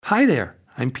Hi there,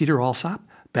 I'm Peter Alsop,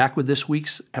 back with this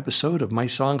week's episode of my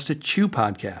Songs to Chew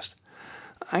podcast.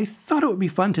 I thought it would be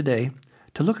fun today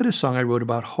to look at a song I wrote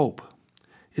about hope.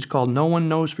 It's called No One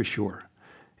Knows For Sure,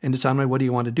 and it's on my What Do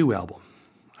You Want to Do album.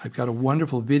 I've got a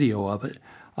wonderful video of it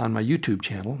on my YouTube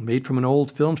channel, made from an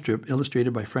old film strip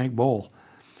illustrated by Frank Bowl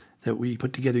that we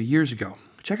put together years ago.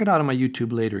 Check it out on my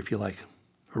YouTube later if you like.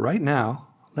 For right now,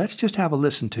 let's just have a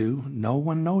listen to No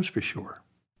One Knows For Sure.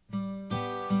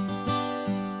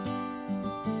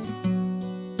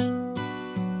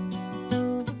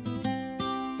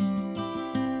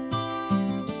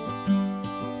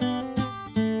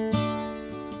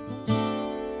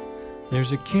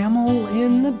 There's a camel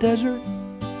in the desert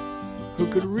who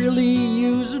could really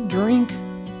use a drink.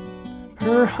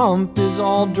 Her hump is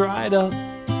all dried up,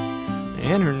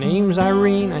 and her name's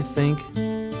Irene, I think.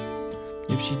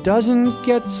 If she doesn't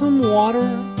get some water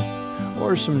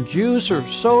or some juice or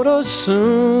soda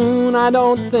soon, I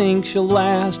don't think she'll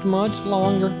last much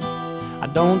longer. I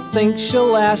don't think she'll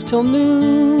last till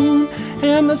noon.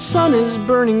 And the sun is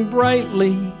burning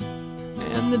brightly,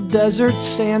 and the desert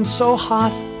sand so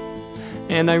hot,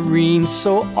 and Irene's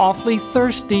so awfully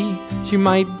thirsty, she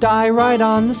might die right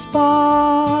on the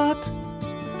spot.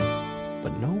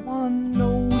 But no one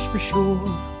knows for sure.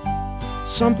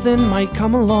 Something might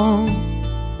come along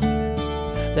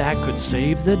that could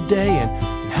save the day and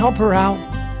help her out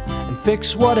and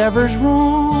fix whatever's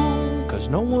wrong. 'Cause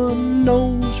no one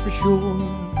knows for sure.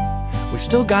 We've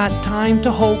still got time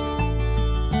to hope.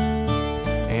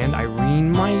 And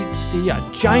Irene might see a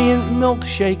giant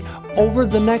milkshake over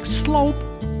the next slope.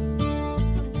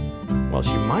 Well,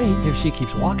 she might if she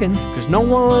keeps walking, 'cause no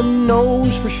one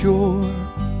knows for sure.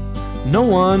 No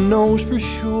one knows for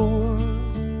sure.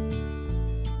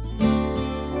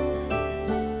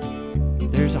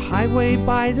 There's a highway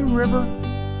by the river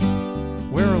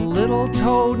where a little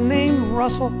toad named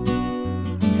Russell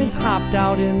has hopped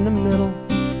out in the middle.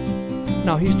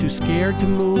 Now he's too scared to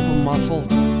move a muscle.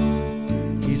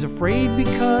 He's afraid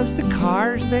because the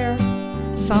cars there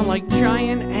sound like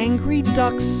giant angry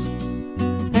ducks,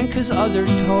 and 'cause other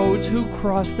toads who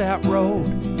cross that road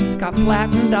got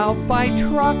flattened out by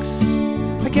trucks.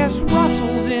 I guess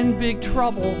Russell's in big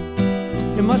trouble.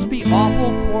 It must be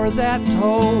awful for that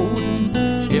toad.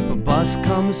 If a bus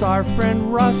comes, our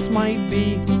friend Russ might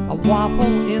be a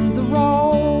waffle in the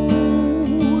road.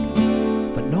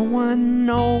 But no one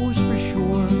knows for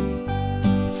sure.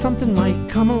 Something might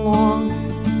come along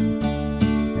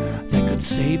that could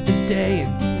save the day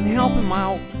and help him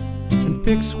out and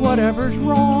fix whatever's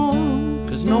wrong.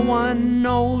 'Cause no one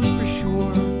knows for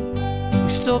sure. We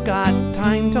still got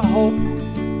time to hope.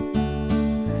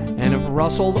 And if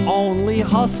Russell'd only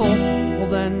hustle, well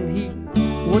then he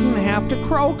wouldn't have to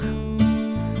croak.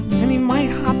 And he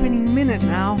might hop any minute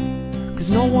now, 'cause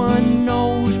no one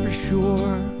knows for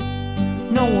sure.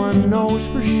 No one knows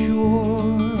for sure.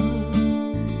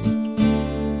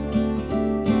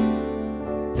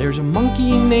 There's a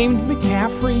monkey named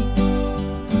McCaffrey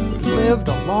who's lived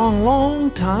a long,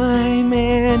 long time,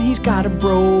 and he's got a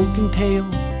broken tail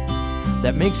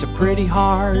that makes it pretty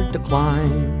hard to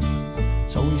climb.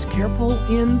 So he's careful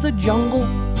in the jungle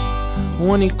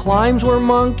when he climbs where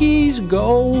monkeys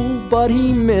go. But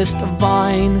he missed a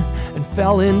vine and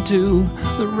fell into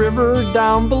the river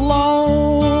down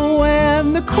below,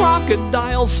 and the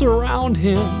crocodiles surround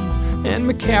him, and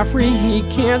McCaffrey, he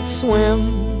can't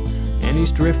swim. And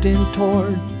he's drifting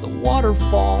toward the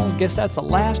waterfall. Guess that's the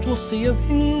last we'll see of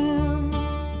him.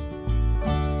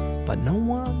 But no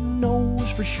one knows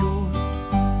for sure.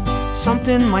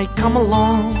 Something might come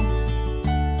along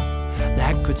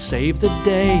that could save the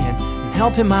day and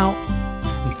help him out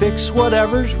and fix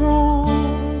whatever's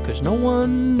wrong. 'Cause no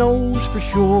one knows for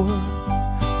sure.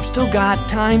 We've still got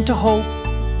time to hope.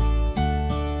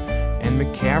 And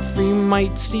McCaffrey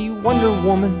might see Wonder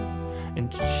Woman,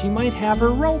 and she might have her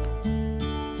rope.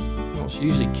 Well, she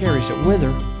usually carries it with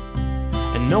her.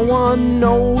 And no one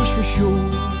knows for sure.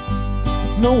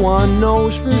 No one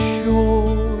knows for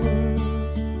sure.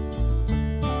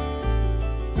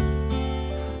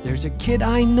 There's a kid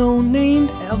I know named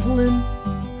Evelyn,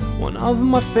 one of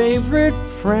my favorite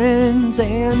friends,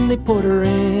 and they put her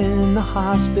in the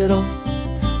hospital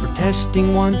for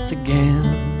testing once again.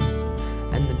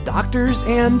 And the doctors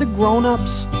and the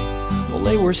grown-ups, well,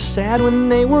 they were sad when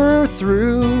they were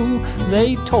through.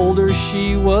 They told her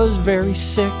she was very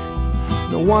sick.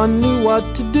 No one knew what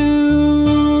to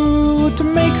do to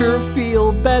make her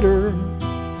feel better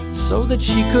so that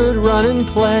she could run and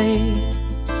play.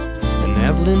 And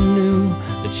Evelyn knew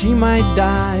that she might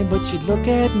die, but she'd look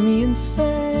at me and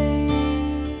say,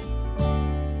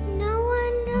 "No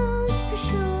one knows for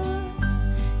sure.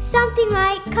 Something something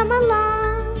might come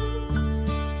along.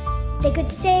 They could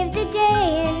save the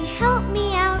day and help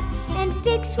me out and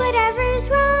fix whatever's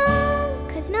wrong.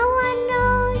 'Cause no one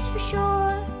knows for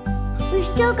sure. We've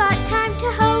still got time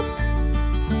to hope.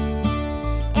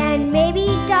 And maybe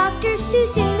Dr.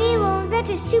 Seuss and me will invent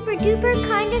a super duper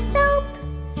kind of soap.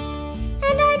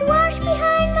 And I'd wash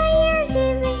behind my ears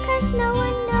even 'cause no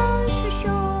one knows for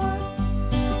sure.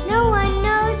 No one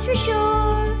knows for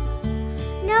sure.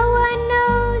 No one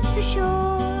knows for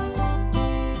sure.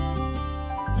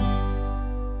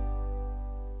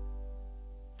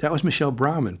 That was Michelle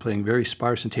Brauman playing very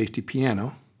sparse and tasty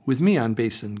piano, with me on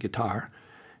bass and guitar,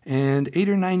 and 8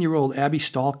 or 9-year-old Abby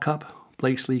Stallcup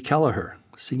Blakesley Kelleher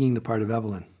singing the part of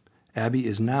Evelyn. Abby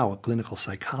is now a clinical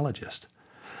psychologist.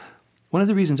 One of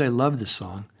the reasons I love this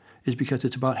song is because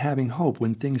it's about having hope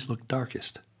when things look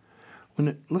darkest, when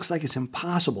it looks like it's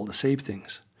impossible to save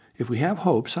things. If we have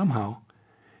hope somehow,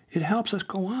 it helps us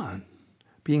go on.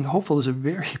 Being hopeful is a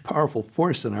very powerful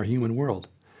force in our human world.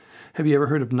 Have you ever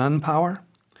heard of nun power?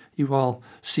 You've all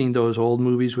seen those old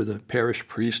movies where the parish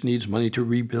priest needs money to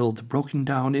rebuild the broken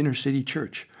down inner city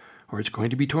church, or it's going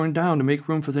to be torn down to make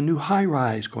room for the new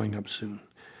high-rise going up soon.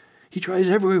 He tries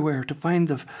everywhere to find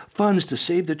the funds to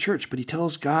save the church, but he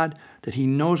tells God that he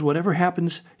knows whatever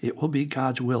happens, it will be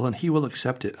God's will and he will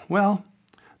accept it. Well,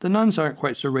 the nuns aren't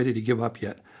quite so ready to give up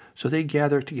yet, so they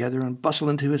gather together and bustle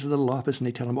into his little office and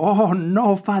they tell him, "Oh,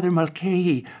 no, Father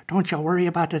Mulcahy, don't you worry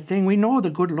about a thing. We know the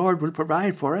good Lord will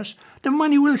provide for us. The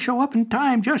money will show up in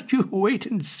time. Just you wait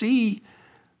and see."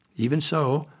 Even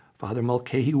so, Father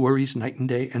Mulcahy worries night and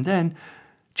day, and then,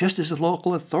 just as the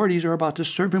local authorities are about to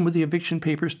serve him with the eviction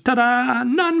papers, ta-da,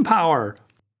 nun power!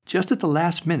 Just at the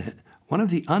last minute, one of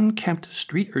the unkempt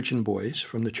street urchin boys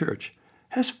from the church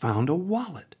has found a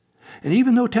wallet. And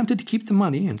even though tempted to keep the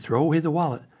money and throw away the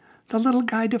wallet, the little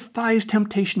guy defies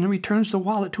temptation and returns the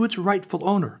wallet to its rightful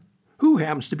owner, who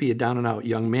happens to be a down-and-out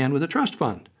young man with a trust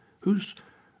fund, whose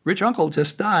rich uncle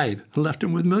just died and left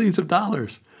him with millions of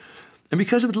dollars. And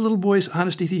because of the little boy's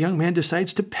honesty, the young man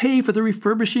decides to pay for the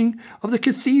refurbishing of the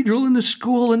cathedral and the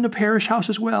school and the parish house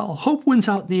as well. Hope wins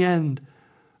out in the end.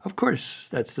 Of course,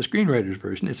 that's the screenwriter's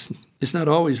version. It's not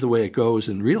always the way it goes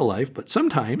in real life, but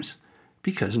sometimes,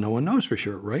 because no one knows for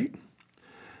sure, right?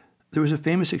 There was a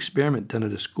famous experiment done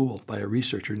at a school by a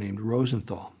researcher named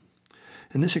Rosenthal.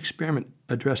 And this experiment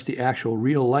addressed the actual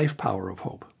real-life power of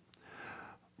hope.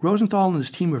 Rosenthal and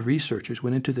his team of researchers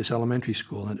went into this elementary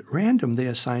school, and at random they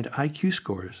assigned IQ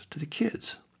scores to the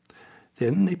kids.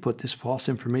 Then they put this false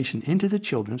information into the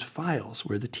children's files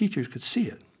where the teachers could see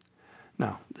it.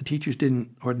 Now, the teachers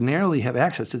didn't ordinarily have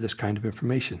access to this kind of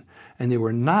information, and they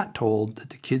were not told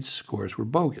that the kids' scores were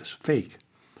bogus, fake.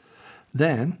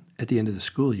 Then, at the end of the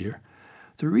school year,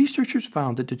 the researchers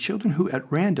found that the children who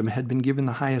at random had been given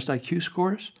the highest IQ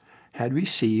scores had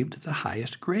received the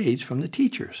highest grades from the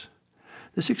teachers.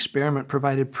 This experiment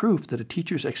provided proof that a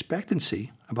teacher's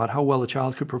expectancy about how well a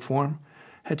child could perform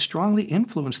had strongly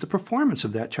influenced the performance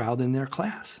of that child in their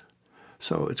class.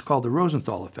 So it's called the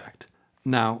Rosenthal effect.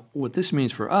 Now, what this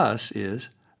means for us is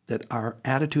that our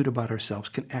attitude about ourselves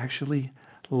can actually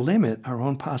limit our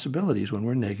own possibilities when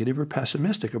we're negative or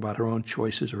pessimistic about our own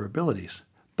choices or abilities.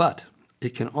 But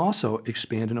it can also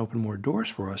expand and open more doors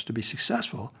for us to be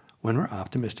successful when we're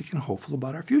optimistic and hopeful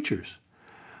about our futures.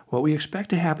 What we expect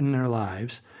to happen in our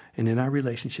lives and in our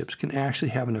relationships can actually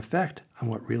have an effect on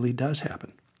what really does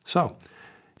happen. So,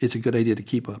 it's a good idea to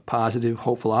keep a positive,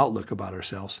 hopeful outlook about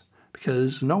ourselves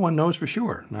because no one knows for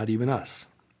sure, not even us.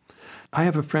 I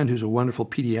have a friend who's a wonderful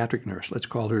pediatric nurse. Let's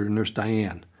call her Nurse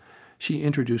Diane. She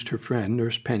introduced her friend,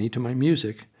 Nurse Penny, to my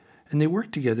music, and they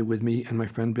worked together with me and my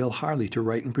friend Bill Harley to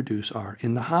write and produce our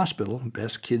In the Hospital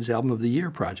Best Kids Album of the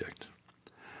Year project.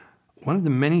 One of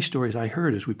the many stories I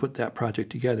heard as we put that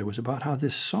project together was about how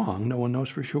this song, No One Knows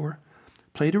for Sure,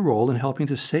 played a role in helping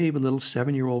to save a little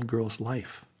 7-year-old girl's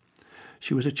life.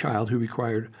 She was a child who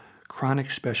required chronic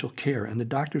special care, and the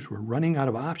doctors were running out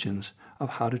of options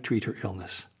of how to treat her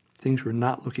illness. Things were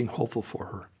not looking hopeful for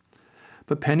her.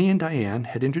 But Penny and Diane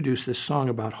had introduced this song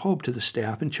about hope to the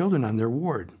staff and children on their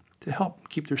ward to help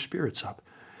keep their spirits up.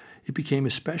 It became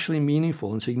especially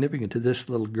meaningful and significant to this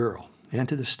little girl and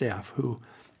to the staff who,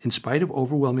 in spite of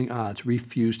overwhelming odds,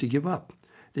 refused to give up.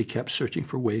 They kept searching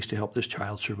for ways to help this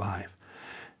child survive.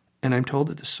 And I'm told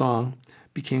that the song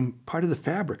became part of the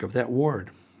fabric of that ward.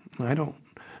 I don't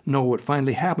know what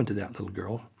finally happened to that little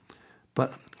girl,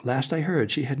 but last I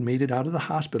heard, she had made it out of the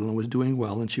hospital and was doing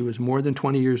well, and she was more than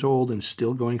 20 years old and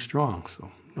still going strong.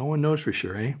 So no one knows for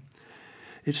sure, eh?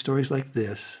 It's stories like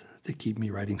this that keep me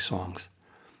writing songs.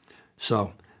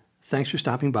 So thanks for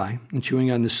stopping by and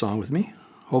chewing on this song with me.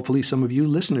 Hopefully some of you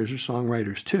listeners are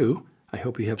songwriters too. I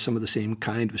hope you have some of the same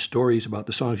kind of stories about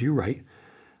the songs you write.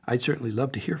 I'd certainly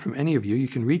love to hear from any of you. You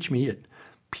can reach me at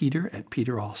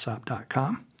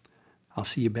peter@peteralsop.com. I'll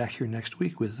see you back here next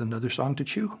week with another song to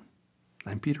chew.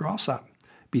 I'm Peter Alsop.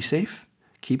 Be safe.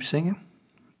 Keep singing.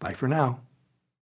 Bye for now.